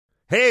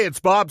Hey, it's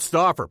Bob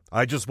Stauffer.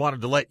 I just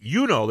wanted to let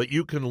you know that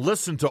you can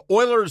listen to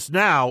Oilers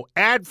Now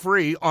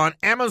ad-free on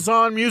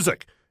Amazon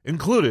Music,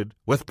 included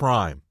with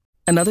Prime.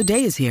 Another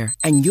day is here,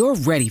 and you're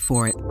ready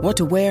for it. What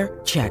to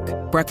wear? Check.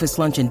 Breakfast,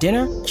 lunch, and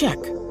dinner? Check.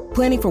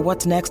 Planning for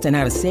what's next and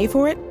how to save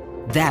for it?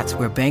 That's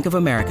where Bank of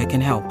America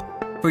can help.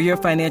 For your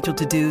financial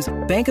to-dos,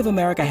 Bank of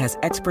America has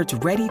experts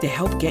ready to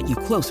help get you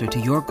closer to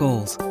your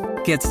goals.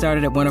 Get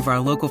started at one of our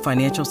local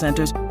financial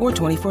centers or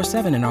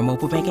 24/7 in our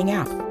mobile banking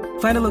app.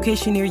 Find a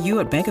location near you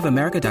at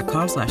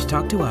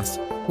bankofamerica.com/talktous.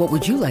 What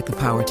would you like the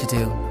power to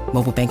do?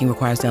 Mobile banking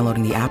requires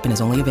downloading the app and is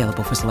only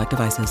available for select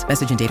devices.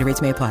 Message and data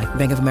rates may apply.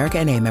 Bank of America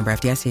N.A., member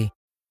FDIC.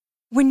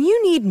 When you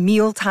need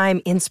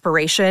mealtime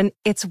inspiration,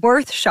 it's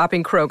worth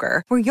shopping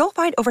Kroger, where you'll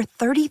find over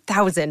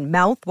 30,000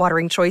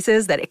 mouth-watering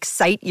choices that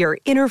excite your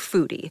inner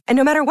foodie. And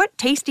no matter what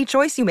tasty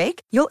choice you make,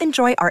 you'll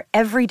enjoy our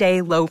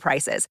everyday low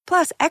prices,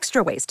 plus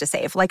extra ways to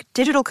save, like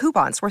digital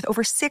coupons worth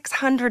over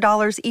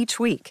 $600 each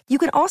week. You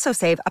can also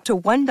save up to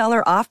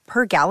 $1 off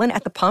per gallon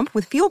at the pump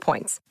with fuel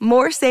points.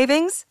 More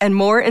savings and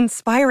more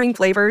inspiring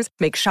flavors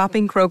make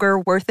shopping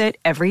Kroger worth it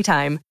every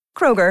time.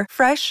 Kroger,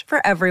 fresh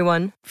for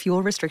everyone.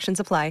 Fuel restrictions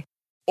apply.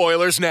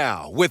 Oilers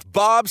Now with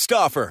Bob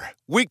Stauffer.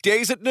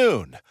 Weekdays at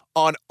noon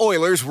on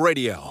Oilers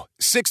Radio,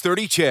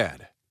 630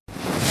 CHED.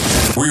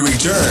 We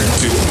return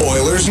to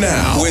Oilers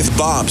Now with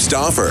Bob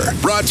Stauffer.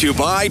 Brought to you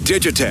by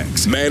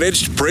Digitex.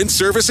 Managed print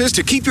services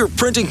to keep your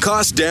printing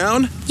costs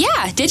down?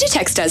 Yeah,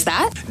 Digitex does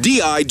that.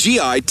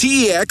 Digitex.ca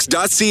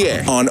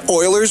on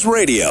Oilers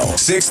Radio,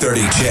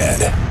 630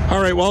 CHED. All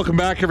right, welcome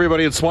back,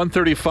 everybody. It's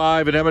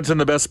 1:35 in Edmonton,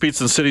 the best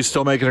pizza in the city,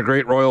 still making a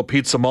great Royal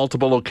Pizza.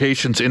 Multiple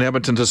locations in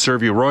Edmonton to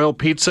serve you. Royal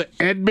Pizza,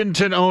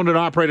 Edmonton owned and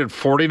operated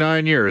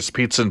 49 years.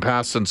 Pizza and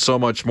pasta and so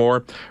much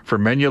more. For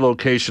menu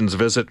locations,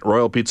 visit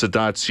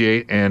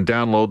royalpizza.ca and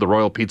download the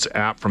Royal Pizza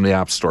app from the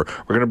App Store.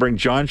 We're going to bring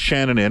John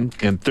Shannon in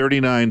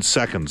 39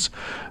 seconds.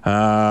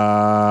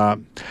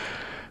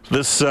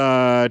 This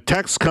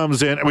text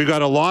comes in. We've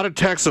got a lot of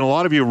texts, and a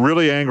lot of you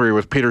really angry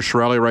with Peter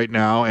Chiarelli right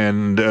now,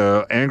 and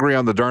angry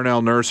on the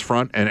Darnell Nurse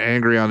front and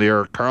angry on the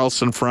Erik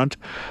Karlsson front.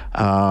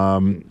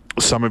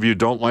 Some of you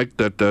don't like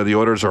that the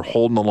Oilers are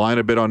holding the line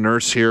a bit on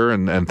Nurse here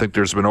and think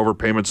there's been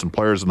overpayments in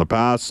players in the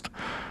past.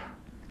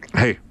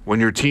 Hey, when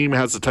your team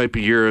has the type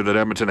of year that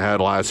Edmonton had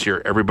last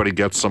year, everybody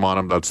gets some on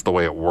them. That's the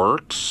way it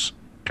works.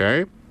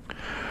 Okay?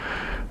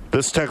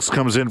 This text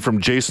comes in from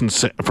Jason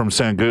from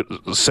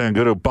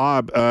Sangudo.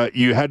 Bob,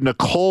 you had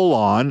Nicole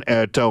on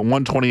at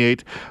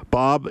 1:28.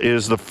 Bob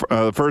is the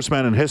first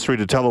man in history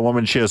to tell a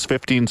woman she has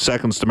 15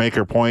 seconds to make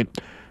her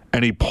point,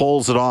 and he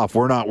pulls it off.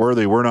 We're not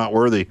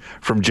worthy,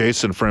 from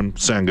Jason from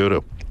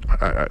Sangudo.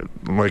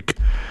 I'm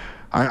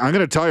going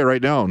to tell you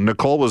right now,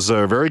 Nicole was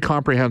very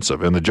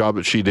comprehensive in the job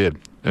that she did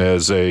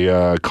as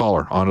a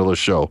caller onto the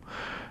show.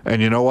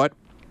 And you know what?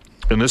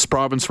 In this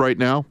province right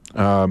now,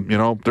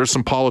 there's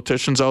some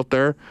politicians out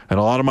there, and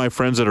a lot of my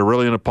friends that are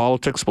really into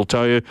politics will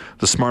tell you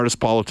the smartest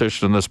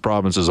politician in this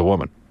province is a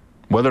woman.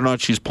 Whether or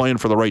not she's playing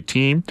for the right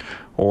team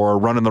or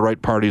running the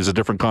right party is a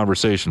different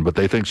conversation, but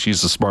they think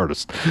she's the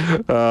smartest.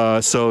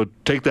 So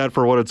take that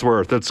for what it's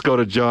worth. Let's go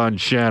to John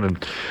Shannon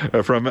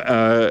from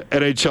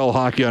NHL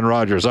Hockey on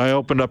Rogers. I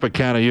opened up a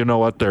can of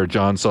you-know-what there,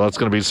 John, so that's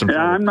going to be some...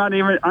 Yeah, I'm not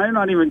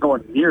even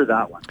going near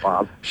that one,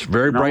 Bob.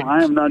 Very bright.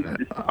 I am not...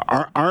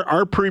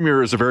 Our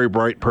premier is a very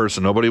bright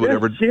person. Nobody would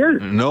ever... She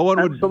is.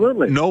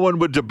 Absolutely. No one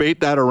would debate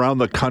that around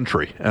the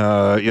country.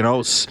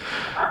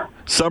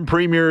 Some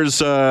premiers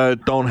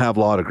don't have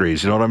law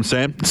degrees, you know what I'm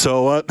saying?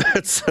 So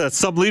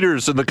some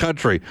leaders in the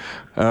country,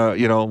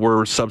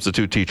 were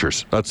substitute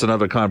teachers. That's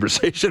another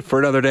conversation for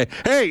another day.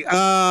 Hey,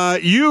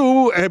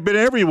 you have been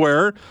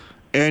everywhere,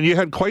 and you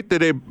had quite the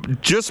day.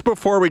 Just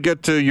before we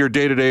get to your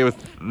day-to-day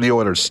with the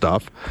Oilers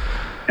stuff,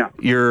 yeah.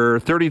 Your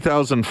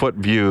 30,000-foot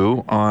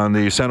view on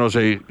the San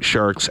Jose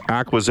Sharks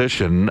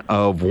acquisition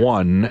of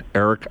one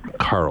Erik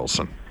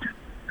Karlsson.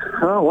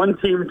 Well, one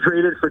team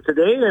traded for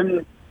today,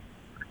 and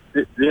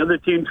the other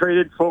team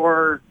traded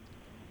for,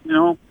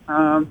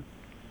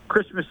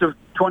 Christmas of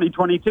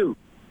 2022.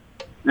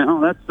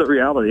 That's the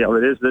reality of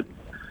it, is that,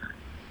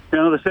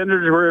 the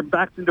Senators were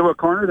backed into a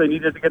corner. They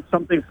needed to get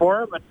something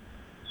for him. And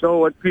so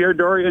what Pierre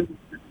Dorion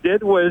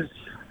did was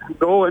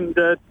go and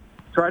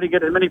try to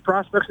get as many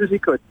prospects as he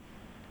could.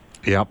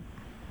 Yep.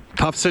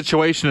 Tough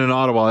situation in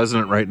Ottawa, isn't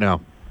it, right now?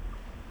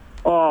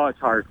 Oh, it's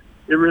hard.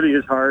 It really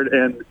is hard.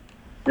 And,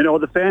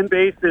 the fan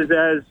base is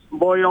as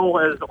loyal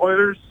as the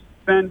Oilers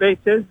fan base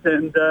is,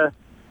 and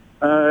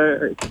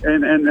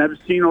I've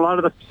seen a lot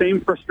of the same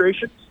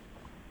frustrations.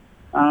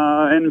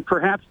 And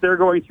perhaps they're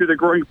going through the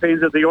growing pains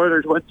that the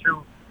Oilers went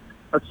through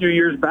a few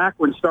years back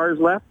when Stars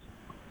left.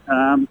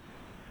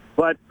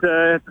 But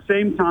at the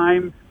same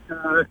time,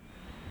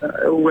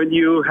 when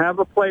you have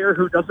a player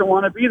who doesn't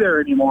want to be there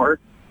anymore,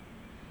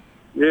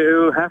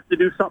 you have to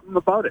do something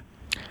about it.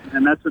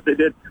 And that's what they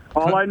did.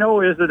 All I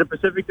know is that the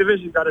Pacific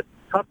Division got a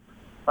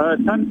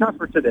ton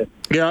tougher today.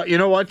 Yeah, you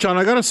know what, John?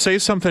 I got to say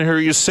something here.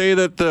 You say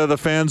that the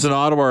fans in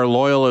Ottawa are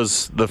loyal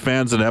as the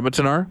fans in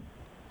Edmonton are?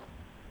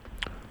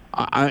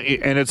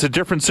 And it's a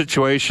different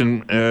situation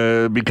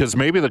because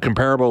maybe the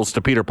comparables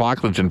to Peter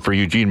Pocklington for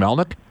Eugene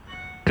Melnyk,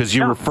 because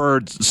you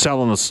referred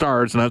selling the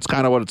Stars, and that's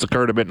kind of what it's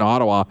occurred a bit in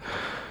Ottawa.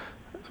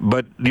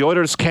 But the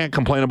Oilers can't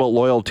complain about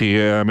loyalty.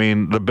 I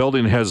mean, the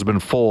building has been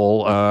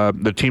full.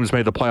 The team's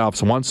made the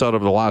playoffs once out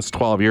of the last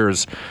 12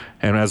 years.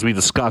 And as we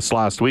discussed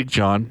last week,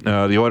 John,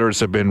 the Oilers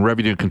have been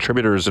revenue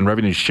contributors and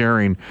revenue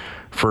sharing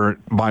for,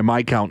 by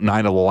my count,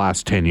 9 of the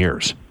last 10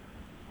 years.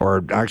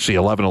 Or actually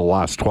 11 of the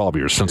last 12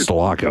 years since the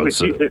lockout.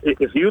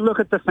 If you look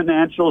at the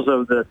financials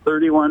of the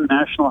 31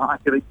 National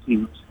Hockey League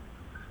teams,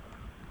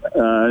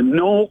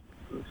 no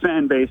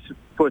fan base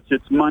puts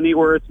its money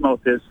where its mouth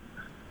is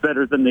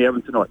better than the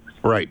Edmonton Oilers.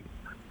 Right.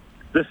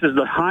 This is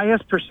the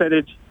highest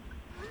percentage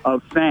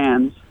of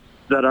fans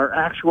that are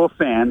actual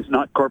fans,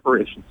 not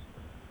corporations.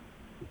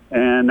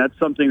 And that's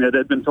something that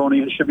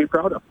Edmontonians should be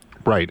proud of.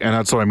 Right, and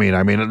that's what I mean.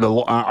 I mean,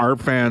 our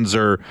fans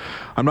are,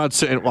 I'm not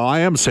saying, well, I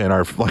am saying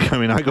I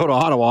go to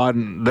Ottawa,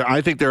 and I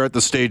think they're at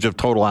the stage of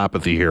total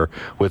apathy here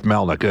with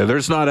Melnyk.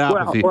 There's not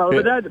apathy.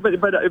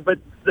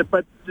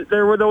 But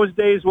there were those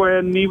days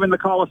when even the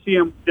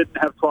Coliseum didn't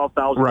have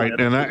 12,000. Right,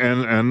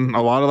 and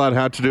a lot of that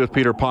had to do with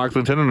Peter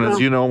Pocklington, and as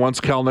you know,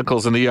 once Cal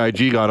Nichols and the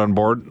EIG got on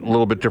board, a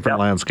little bit different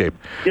landscape.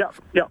 Yeah.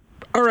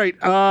 All right,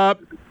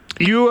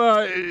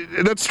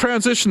 let's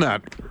transition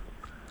that.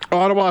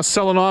 Ottawa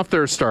selling off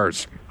their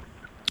stars.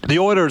 The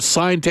Oilers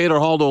signed Taylor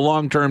Hall to a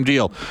long-term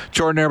deal.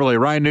 Jordan Eberle,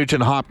 Ryan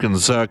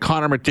Nugent-Hopkins,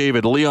 Connor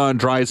McDavid, Leon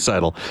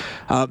Draisaitl.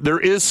 There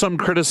is some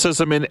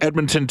criticism in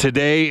Edmonton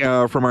today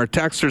from our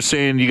texters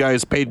saying you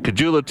guys paid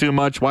Caggiula too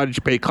much. Why did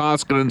you pay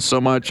Koskinen so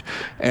much?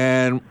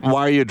 And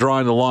why are you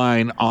drawing the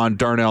line on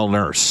Darnell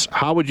Nurse?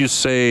 How would you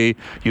say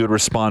you would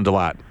respond to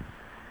that?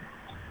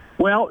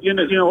 Well,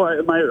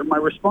 my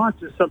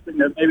response is something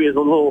that maybe is a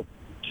little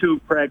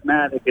too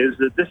pragmatic, is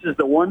that this is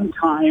the one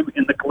time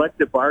in the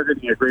collective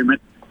bargaining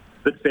agreement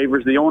that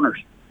favors the owners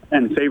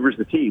and favors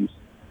the teams.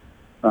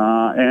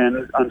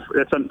 And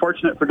it's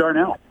unfortunate for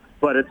Darnell,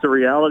 but it's a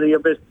reality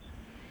of business.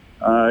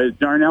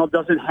 Darnell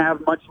doesn't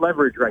have much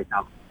leverage right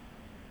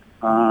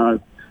now.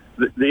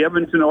 The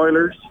Edmonton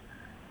Oilers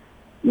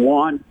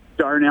want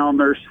Darnell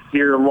Nurse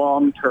here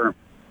long term,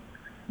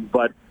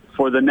 but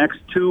for the next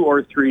 2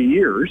 or 3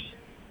 years,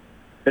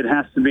 it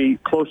has to be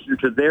closer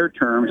to their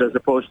terms as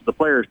opposed to the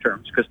players'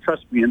 terms, because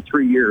trust me, in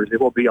 3 years,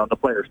 it will be on the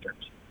players'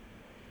 terms.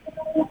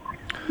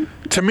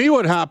 To me,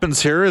 what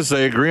happens here is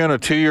they agree on a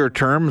 2-year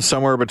term,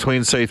 somewhere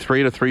between, say,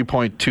 3 to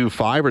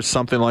 3.25 or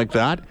something like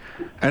that.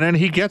 And then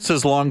he gets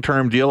his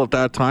long-term deal at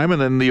that time,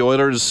 and then the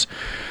Oilers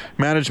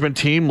management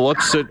team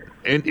looks at,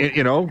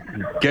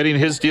 getting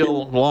his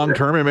deal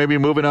long-term and maybe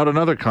moving out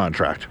another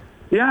contract.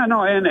 Yeah,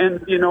 no, and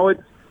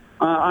it's,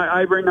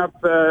 I bring up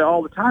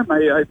all the time,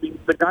 I mean,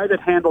 the guy that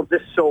handled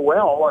this so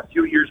well a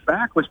few years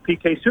back was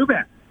P.K.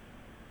 Subban.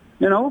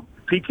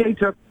 P.K.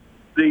 took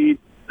the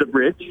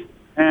bridge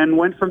and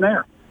went from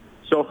there.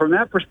 So from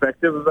that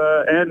perspective,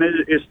 and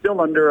it is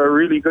still under a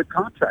really good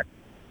contract.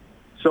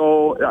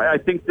 So I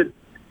think that,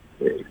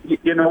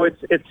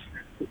 it's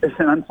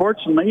and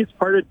unfortunately, it's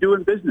part of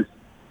doing business.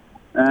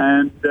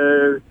 And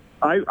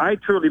I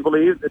truly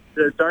believe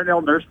that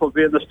Darnell Nurse will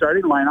be in the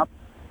starting lineup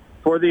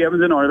for the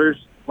Edmonton Oilers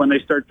when they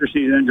start their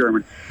season in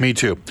Germany. Me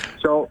too.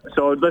 So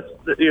let's,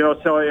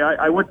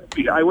 I wouldn't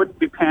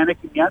be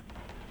panicking yet.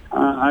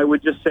 I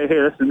would just say, hey,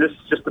 listen, this is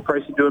just the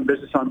price of doing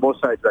business on both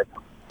sides right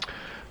now.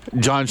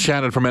 John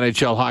Shannon from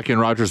NHL Hockey and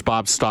Rogers,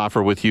 Bob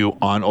Stauffer with you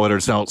on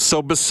Oilers Now.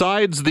 So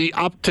besides the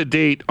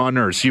up-to-date on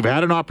Nurse, you've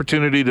had an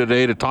opportunity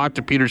today to talk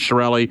to Peter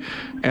Chiarelli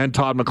and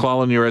Todd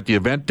McLellan. You were at the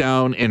event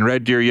down in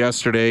Red Deer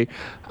yesterday.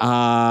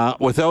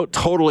 Without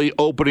totally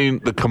opening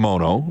the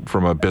kimono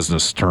from a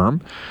business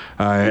term,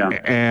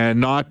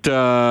 and not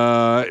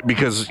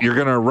because you're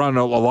going to run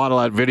a lot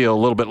of that video a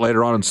little bit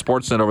later on in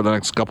Sportsnet over the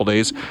next couple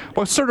days.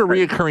 What sort of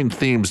reoccurring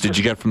themes did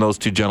you get from those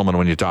two gentlemen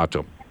when you talked to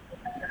them?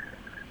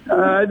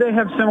 They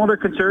have similar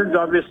concerns.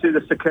 Obviously, the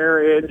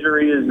Sakara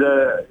injury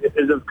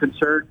is of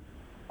concern.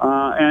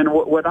 And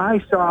what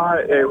I saw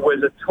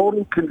was a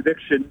total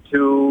conviction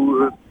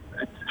to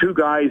two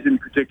guys in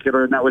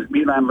particular, and that was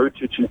Milan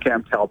Lucic and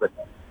Cam Talbot.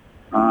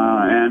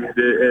 And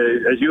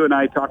as you and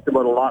I talked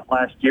about a lot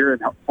last year,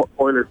 and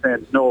Oilers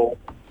fans know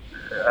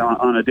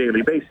on a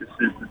daily basis,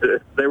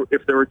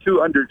 if there were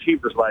two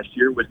underachievers last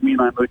year, it was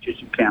Milan Lucic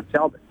and Cam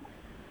Talbot.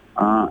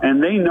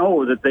 And they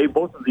know that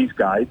both of these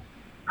guys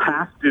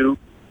have to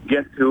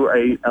get to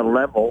a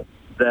level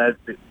that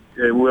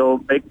will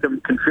make them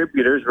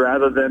contributors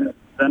rather than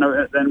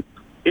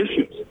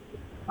issues.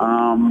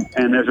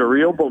 And there's a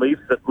real belief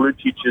that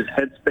Lucic's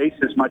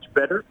headspace is much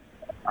better.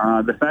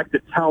 The fact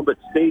that Talbot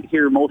stayed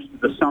here most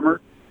of the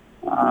summer,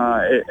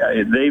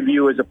 they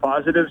view as a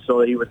positive, so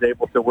he was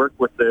able to work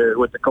with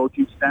the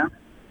coaching staff.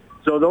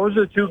 So those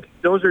are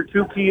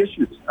two key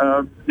issues.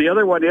 The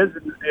other one is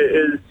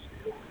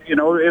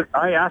if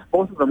I ask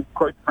both of them,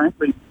 quite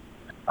frankly,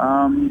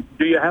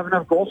 do you have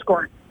enough goal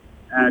scoring?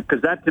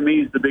 Because that to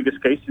me is the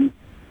biggest case,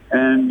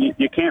 and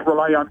you can't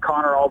rely on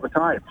Connor all the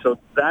time. So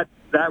that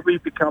will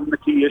become the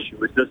key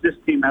issue: is does this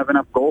team have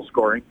enough goal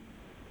scoring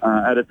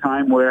at a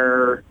time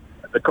where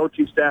the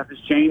coaching staff has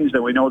changed,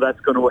 and we know that's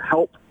going to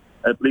help,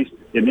 at least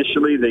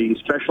initially, the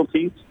special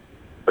teams.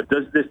 But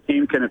does this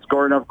team, can it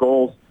score enough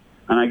goals?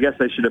 And I guess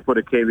I should have put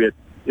a caveat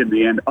in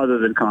the end other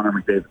than Connor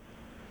McDavid.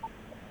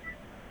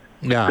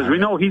 Yeah. Because we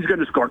know he's going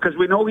to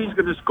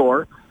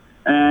score.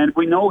 And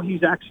we know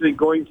he's actually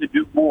going to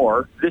do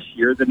more this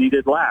year than he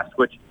did last,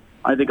 which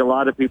I think a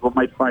lot of people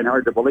might find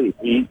hard to believe.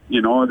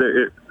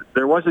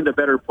 There wasn't a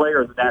better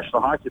player in the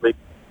National Hockey League,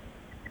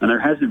 and there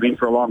hasn't been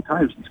for a long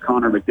time since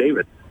Connor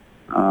McDavid.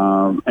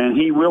 And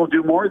he will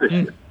do more this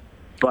year,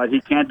 but he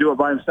can't do it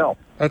by himself.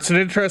 That's an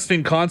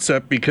interesting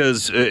concept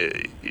because,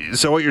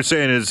 so what you're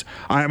saying is,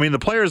 I mean, the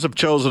players have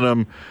chosen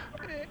him,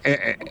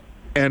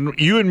 and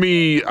you and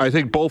me, I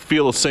think, both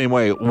feel the same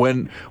way.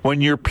 When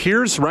your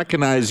peers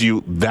recognize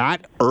you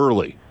that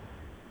early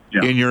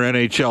in your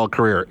NHL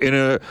career,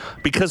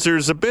 because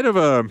there's a bit of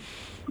a,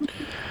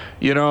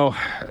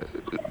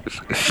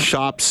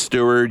 shop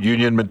steward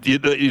union,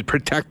 you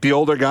protect the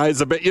older guys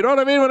a bit. You know what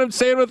I mean? What I'm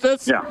saying with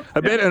this? Yeah.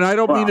 A bit, and I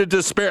don't mean to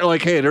despair.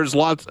 Like, hey, there's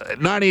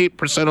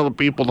 98% of the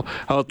people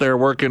out there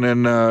working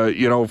in,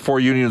 4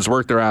 unions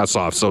work their ass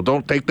off. So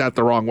don't take that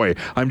the wrong way.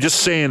 I'm just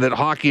saying that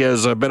hockey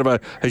has a bit of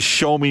a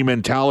show me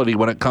mentality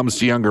when it comes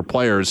to younger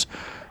players,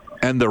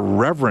 and the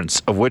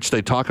reverence of which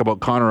they talk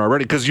about Connor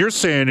already. Because you're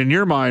saying in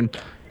your mind,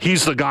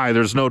 he's the guy.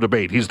 There's no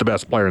debate. He's the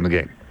best player in the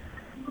game.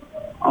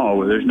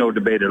 Oh, there's no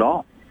debate at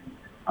all.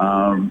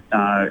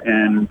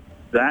 And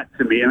that,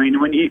 to me, I mean,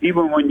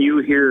 even when you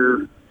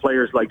hear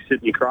players like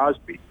Sidney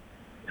Crosby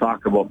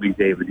talk about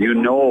McDavid, you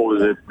know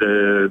that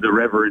the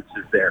reverence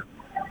is there.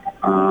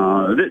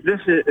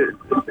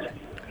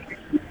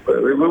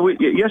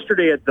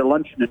 Yesterday at the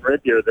luncheon in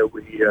Red Deer that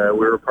we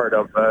were part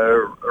of,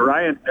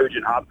 Ryan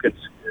Nugent-Hopkins,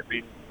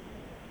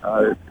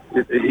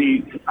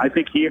 I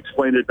think he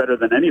explained it better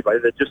than anybody.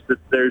 That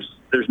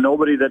there's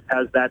nobody that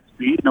has that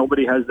speed,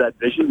 nobody has that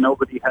vision,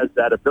 nobody has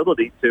that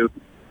ability to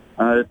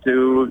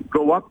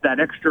go up that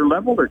extra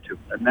level or two,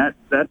 and that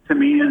to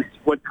me is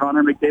what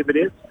Connor McDavid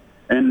is,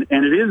 and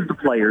it is the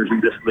players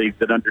in this league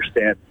that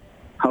understand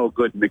how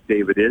good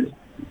McDavid is,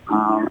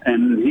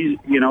 and he's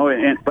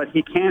but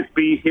he can't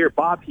be here,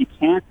 Bob. He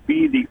can't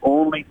be the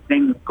only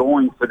thing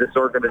going for this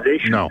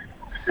organization. No.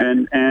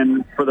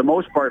 And for the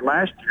most part,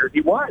 last year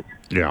he was.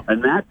 Yeah.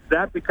 And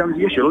that becomes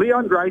the issue.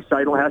 Leon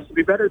Draisaitl has to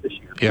be better this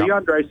year. Yeah.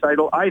 Leon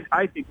Draisaitl,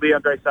 I think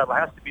Leon Draisaitl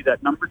has to be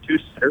that number 2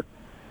 center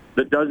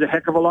that does a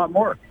heck of a lot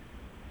more.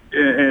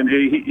 And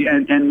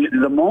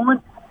the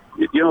moment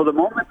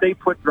they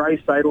put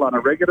Draisaitl on a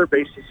regular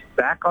basis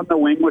back on the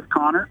wing with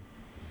Connor,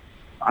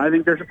 I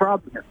think there's a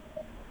problem here.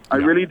 I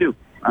really do.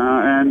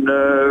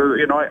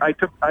 I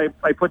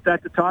put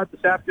that to Todd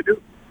this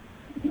afternoon.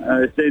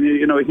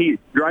 Saying,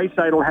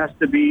 Draisaitl has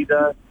to be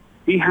the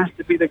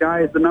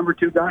guy as the number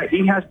 2 guy.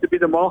 He has to be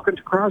the Malkin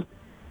to Crosby.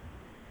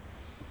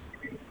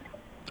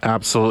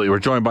 Absolutely. We're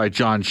joined by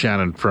John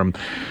Shannon from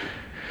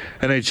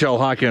NHL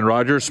Hockey and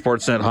Rogers,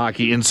 Sportsnet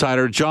Hockey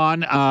Insider.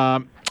 John,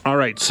 all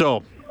right,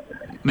 so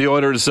the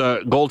Oilers'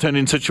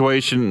 goaltending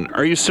situation,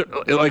 are you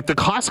like the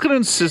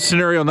Koskinen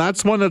scenario? And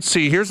that's one that's,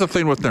 here's the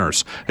thing with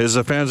Nurse, is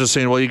the fans are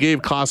saying, well, you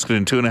gave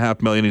Koskinen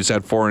 $2.5 million. He's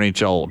had 4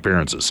 NHL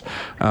appearances.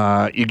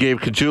 You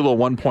gave Caggiula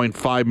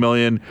 $1.5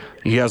 million.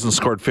 He hasn't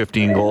scored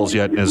 15 goals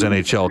yet in his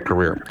NHL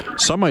career.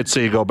 Some might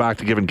say you go back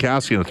to giving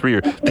Kassian a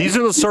 3-year. These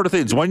are the sort of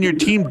things. When your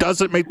team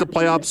doesn't make the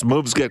playoffs,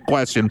 moves get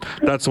questioned.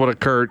 That's what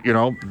occurred,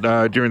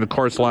 during the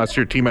course of last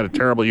year. Team had a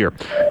terrible year.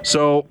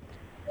 So,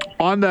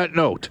 on that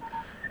note,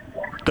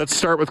 let's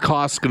start with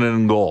Koskinen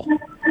in goal.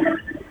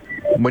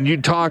 When you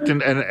talked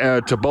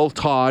to both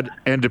Todd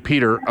and to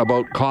Peter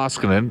about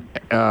Koskinen,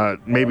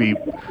 maybe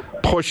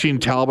pushing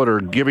Talbot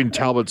or giving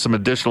Talbot some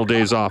additional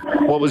days off,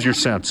 what was your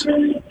sense?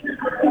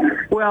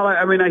 Well,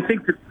 I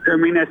think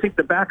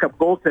the backup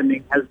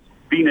goaltending has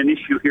been an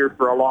issue here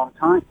for a long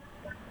time,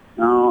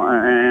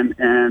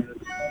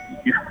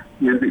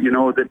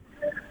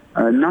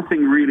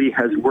 nothing really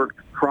has worked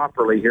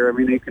properly here. I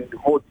mean, they can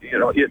hold.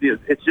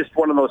 It's just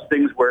one of those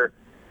things where.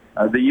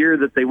 The year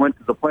that they went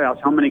to the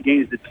playoffs, how many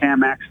games did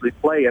Cam actually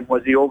play, and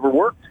was he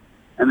overworked?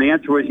 And the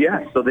answer was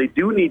yes. So they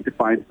do need to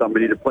find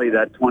somebody to play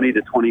that 20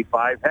 to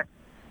 25. Heck,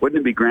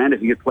 wouldn't it be grand if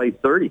he could play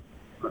 30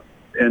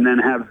 and then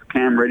have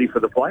Cam ready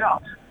for the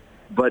playoffs?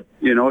 But,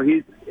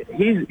 he's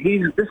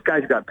this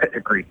guy's got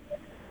pedigree.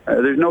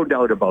 There's no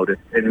doubt about it.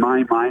 In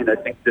my mind, I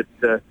think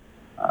that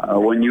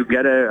when you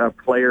get a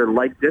player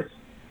like this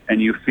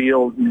and you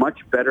feel much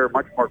better,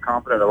 much more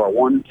confident of a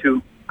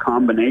 1-2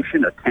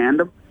 combination, a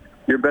tandem,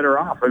 you're better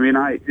off. I mean,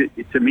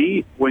 to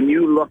me, when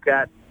you look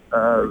at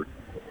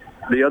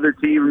the other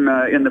team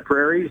in the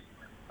Prairies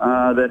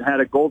that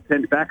had a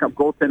backup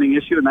goaltending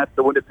issue, and that's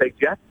the Winnipeg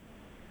Jets.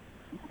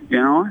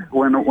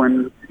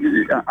 When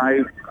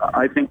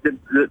I think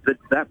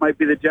that might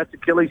be the Jets'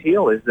 Achilles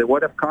heel is that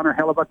what if Connor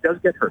Hellebuyck does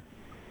get hurt?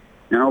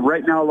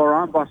 Right now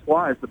Laurent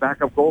Brossoit is the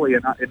backup goalie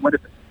in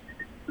Winnipeg.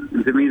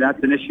 And to me,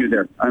 that's an issue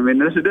there. I mean,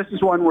 this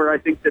is one where I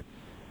think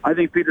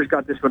Peter's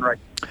got this one right.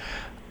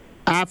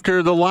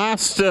 After the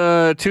last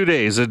 2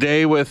 days, a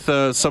day with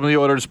some of the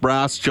Oilers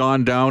brass,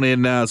 John, down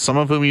in some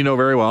of whom you know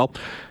very well,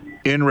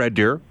 in Red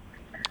Deer,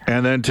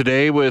 And then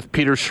today with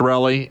Peter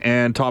Chiarelli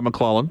and Todd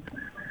McLellan,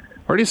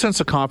 where do you sense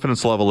the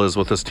confidence level is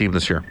with this team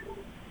this year?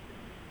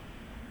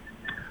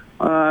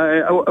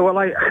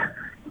 I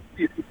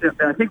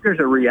think there's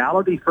a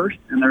reality first,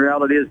 and the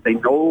reality is they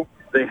know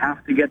they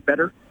have to get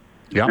better.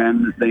 Yep.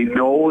 And they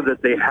know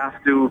that they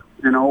have to,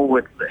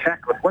 with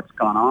what's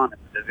gone on in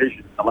the division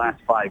in the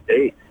last 5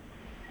 days.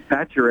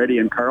 Pacioretty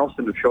and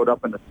Carlson have showed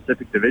up in the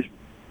Pacific Division.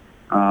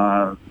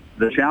 The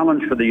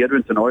challenge for the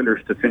Edmonton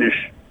Oilers to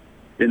finish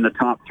in the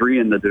top 3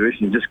 in the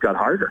division just got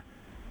harder.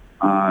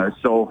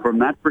 So from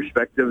that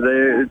perspective,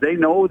 they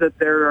know that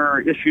there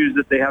are issues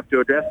that they have to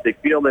address. They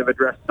feel they've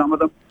addressed some of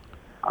them.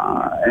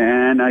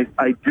 And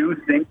I do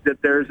think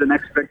that there's an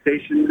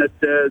expectation that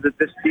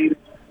this team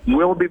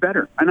will be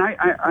better. And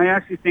I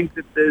actually think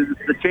that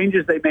the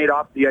changes they made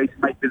off the ice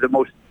might be the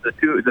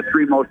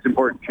 3 most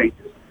important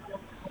changes.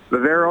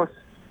 Viveros,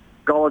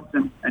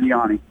 Gulutzan, and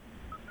Yanni.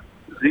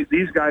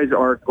 These guys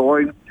are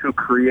going to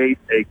create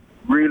a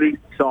really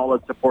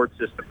solid support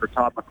system for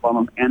Todd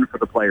McLellan and for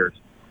the players.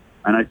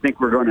 And I think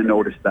we're going to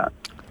notice that.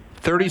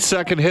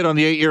 32nd hit on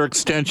the 8-year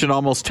extension,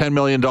 almost $10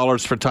 million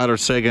for Tyler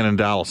Seguin in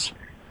Dallas.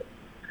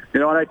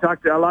 And I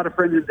talked to a lot of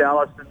friends in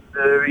Dallas, and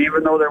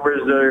even though there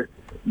was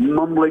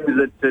mumblings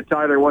that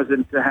Tyler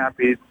wasn't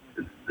happy,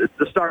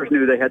 the Stars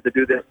knew they had to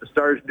do this. The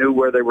Stars knew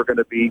where they were going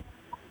to be.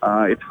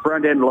 It's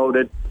front-end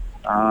loaded.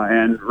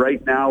 And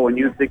right now, when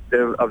you think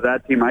of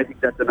that team, I think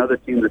that's another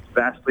team that's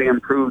vastly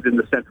improved in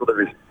the Central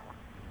Division.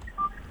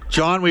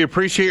 John, we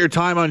appreciate your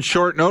time on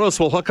short notice.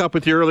 We'll hook up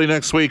with you early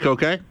next week,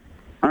 okay?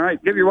 All right.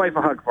 Give your wife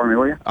a hug for me,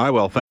 will you? I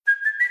will.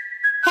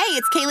 Hey,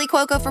 it's Kaylee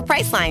Cuoco for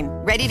Priceline.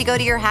 Ready to go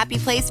to your happy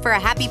place for a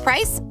happy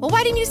price? Well,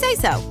 why didn't you say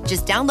so?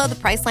 Just download the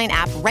Priceline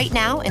app right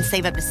now and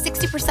save up to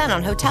 60%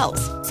 on hotels.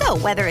 So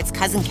whether it's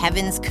Cousin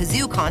Kevin's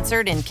Kazoo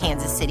Concert in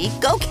Kansas City,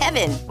 go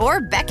Kevin,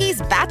 or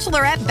Becky's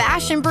Bachelorette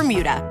Bash in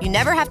Bermuda, you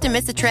never have to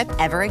miss a trip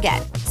ever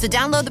again. So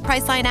download the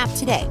Priceline app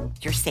today.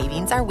 Your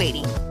savings are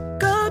waiting.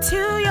 Go to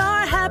your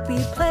happy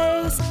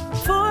place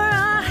for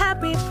a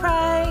happy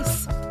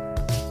price.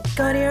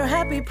 Go to your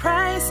happy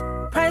price,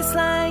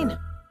 Priceline.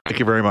 Thank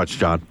you very much,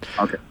 John.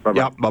 Okay, bye-bye.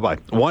 Yeah, bye-bye.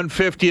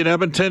 1:50 in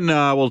Edmonton.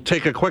 We'll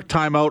take a quick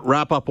timeout,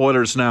 wrap up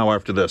Oilers Now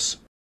after this.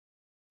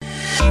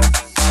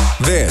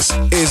 This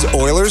is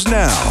Oilers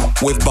Now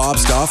with Bob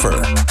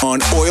Stauffer on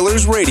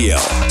Oilers Radio,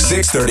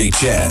 630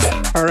 CHED.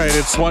 All right,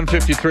 it's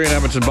 1:53 in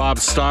Edmonton. Bob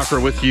Stauffer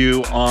with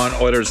you on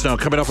Oilers Now.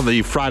 Coming up on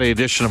the Friday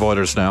edition of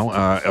Oilers Now,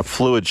 a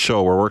fluid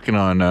show. We're working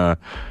on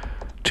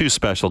 2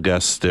 special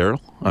guests there,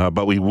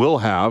 but we will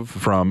have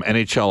from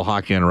NHL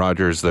Hockey and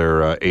Rogers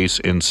their ace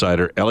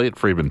insider, Elliot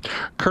Friedman,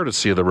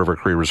 courtesy of the River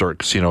Cree Resort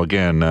Casino.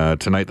 Again,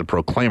 tonight the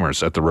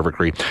Proclaimers at the River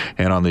Cree,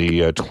 and on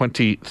the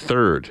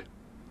 23rd,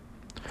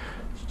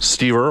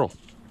 Steve Earle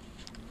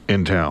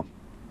in town.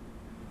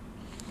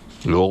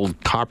 The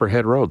old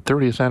Copperhead Road,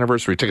 30th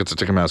anniversary. Tickets at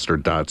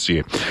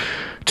Ticketmaster.ca.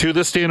 To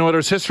This Day in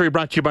Oilers History,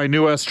 brought to you by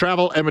New West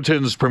Travel,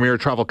 Edmonton's premier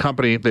travel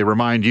company. They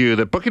remind you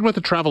that booking with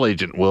a travel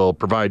agent will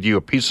provide you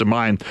a peace of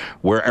mind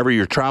wherever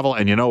you travel.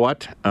 And you know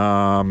what?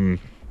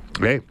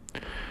 Hey,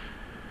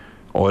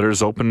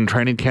 Oilers open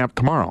training camp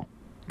tomorrow.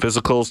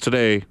 Physicals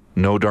today,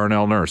 no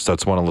Darnell Nurse.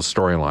 That's one of the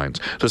storylines.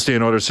 This Day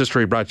in Oilers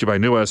History, brought to you by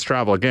New West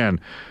Travel. Again,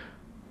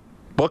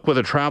 book with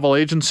a travel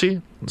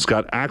agency. It's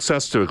got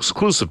access to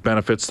exclusive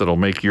benefits that'll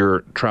make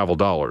your travel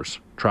dollars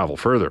travel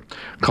further.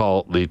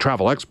 Call the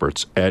travel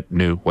experts at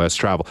New West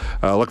Travel.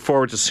 Look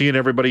forward to seeing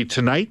everybody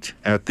tonight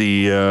at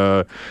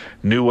the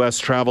New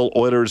West Travel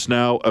Oilers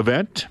Now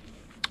event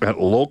at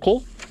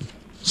Local.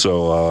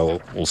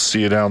 So we'll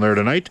see you down there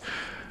tonight.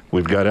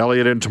 We've got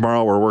Elliot in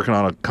tomorrow. We're working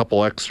on a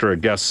couple extra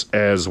guests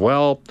as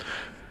well.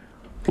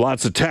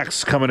 Lots of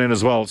texts coming in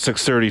as well at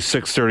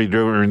 6:30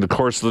 during the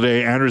course of the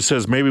day. Andrew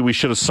says maybe we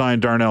should have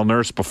signed Darnell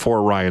Nurse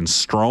before Ryan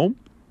Strome.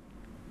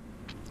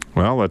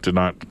 Well, that did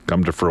not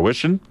come to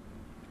fruition.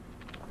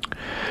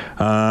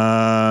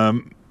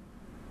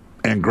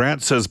 And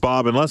Grant says,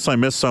 Bob, unless I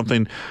missed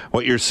something,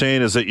 what you're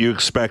saying is that you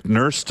expect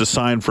Nurse to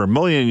sign for $1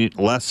 million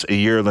less a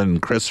year than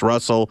Chris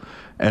Russell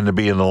and to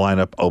be in the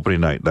lineup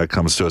opening night. That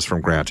comes to us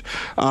from Grant.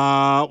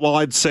 Well,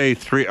 I'd say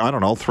 3 to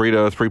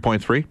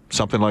 3.3,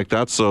 something like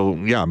that. So,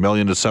 yeah, $1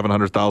 million to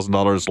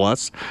 $700,000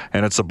 less.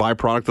 And it's a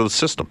byproduct of the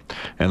system.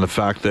 And the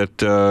fact that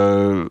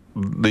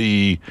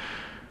the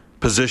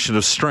position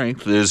of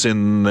strength is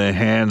in the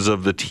hands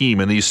of the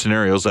team in these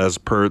scenarios as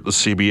per the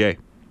CBA.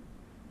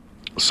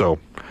 So,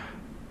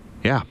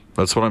 yeah,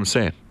 that's what I'm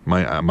saying.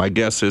 My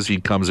guess is he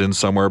comes in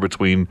somewhere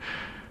between,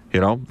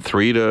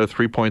 3 to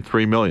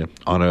 3.3 million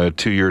on a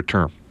 2-year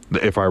term,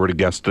 if I were to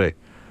guess today.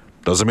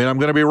 Doesn't mean I'm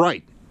going to be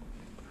right.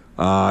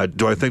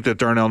 Do I think that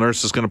Darnell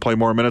Nurse is going to play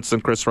more minutes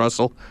than Chris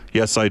Russell?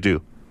 Yes, I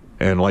do.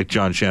 And like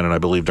John Shannon, I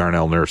believe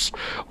Darnell Nurse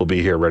will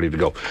be here ready to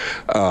go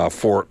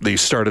for the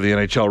start of the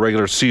NHL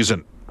regular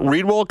season.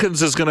 Reed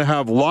Wilkins is going to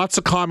have lots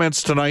of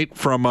comments tonight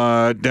from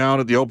down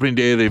at the opening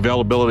day of the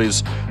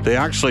availabilities. They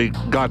actually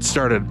got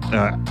started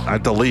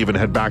at the leave and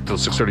head back to the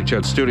 6:30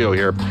 CHED studio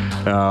here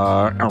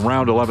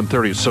around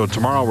 11:30. So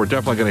tomorrow we're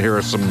definitely going to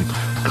hear some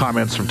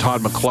comments from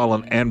Todd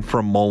McClellan and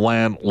from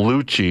Milan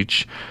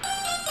Lucic,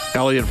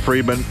 Elliot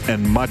Friedman,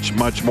 and much,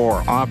 much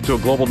more. Off to a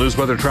global news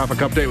weather traffic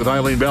update with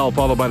Eileen Bell,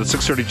 followed by the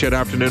 6:30 CHED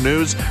Afternoon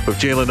News with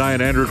Jalen Nye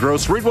and Andrew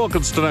Gross. Reed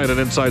Wilkins tonight on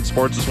Inside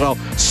Sports as well.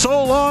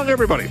 So long,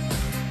 everybody.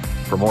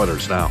 From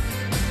Oilers Now.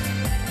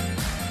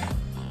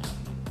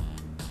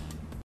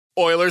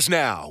 Oilers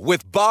Now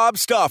with Bob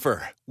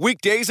Stauffer.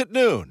 Weekdays at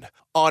noon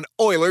on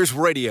Oilers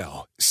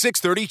Radio,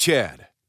 6:30 CHED.